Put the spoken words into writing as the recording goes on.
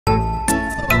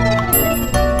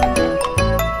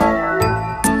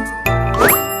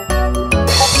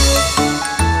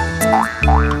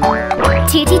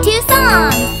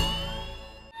Songs!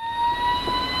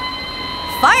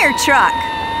 Fire truck!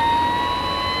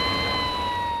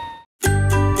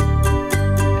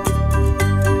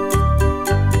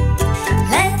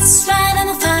 Let's ride on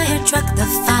a fire truck, the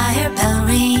fire bell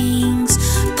rings.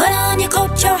 Put on your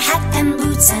coat, your hat and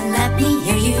boots and let me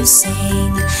hear you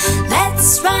sing.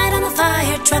 Let's ride on a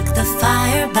fire truck, the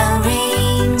fire bell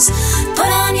rings. Put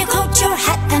on your coat, your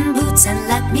hat and boots and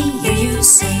let me hear you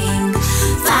sing.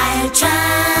 Fire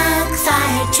truck,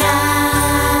 fire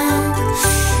truck.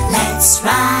 Let's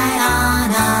ride on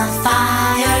a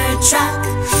fire truck.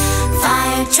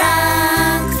 Fire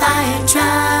truck, fire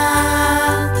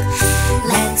truck.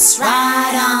 Let's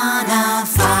ride on a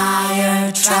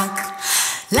fire truck.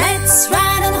 Let's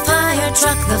ride on a fire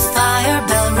truck, the fire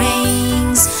bell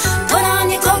rings. Put on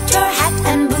your coat, your hat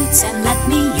and boots and let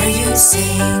me hear you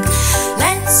sing.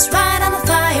 Let's ride on a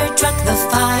fire truck, the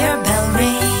fire bell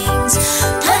rings.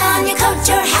 Put on your coat,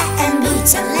 your hat and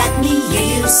boots and let me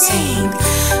hear you sing.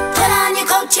 Put on your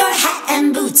coat, your hat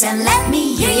and boots and let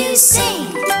me hear you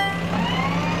sing.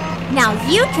 Now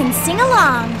you can sing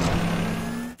along.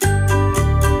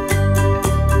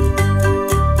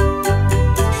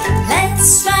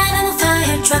 Let's ride on a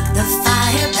fire truck, the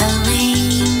fire bell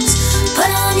rings.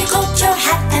 Put on your coat, your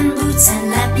hat and boots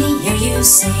and let me hear you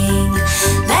sing.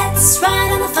 Let's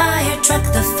ride on a fire truck,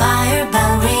 the fire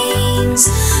bell rings.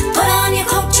 Put on your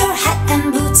coat, your hat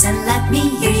and boots and let me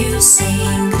hear you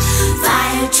sing.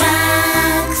 Fire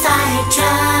truck, fire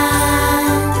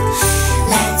truck.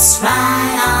 Let's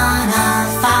ride on a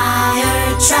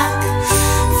fire truck.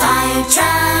 Fire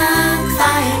truck,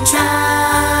 fire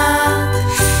truck.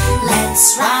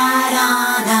 Let's ride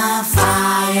on a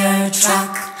fire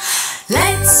truck.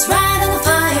 Let's ride on a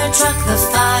fire truck, the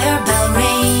fire bell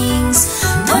rings.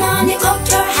 Put on your coat,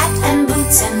 your hat and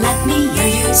boots and let me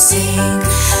hear you sing.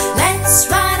 Let's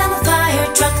ride on a fire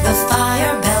truck, the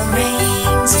fire bell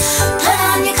rings. Put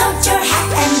on your coat, your hat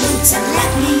and boots and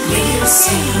let me hear you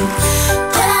sing.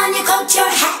 Put on your coat, your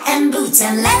hat and boots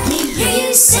and let me hear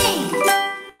you sing.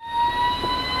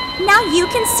 Now you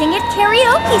can sing it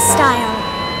karaoke style.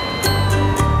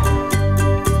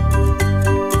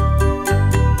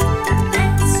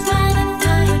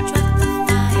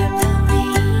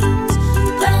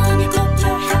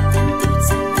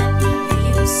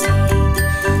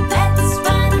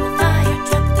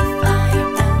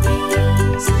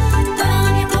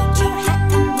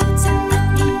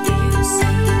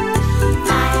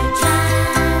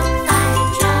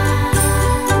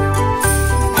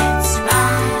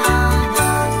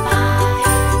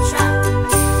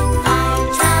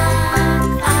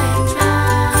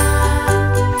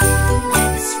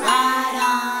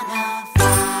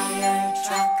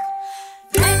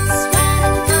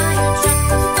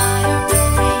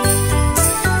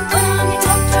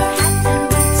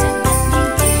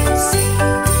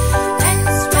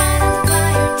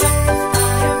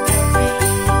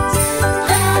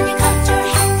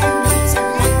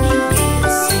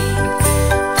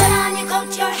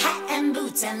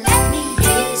 And let me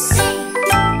hear you sing.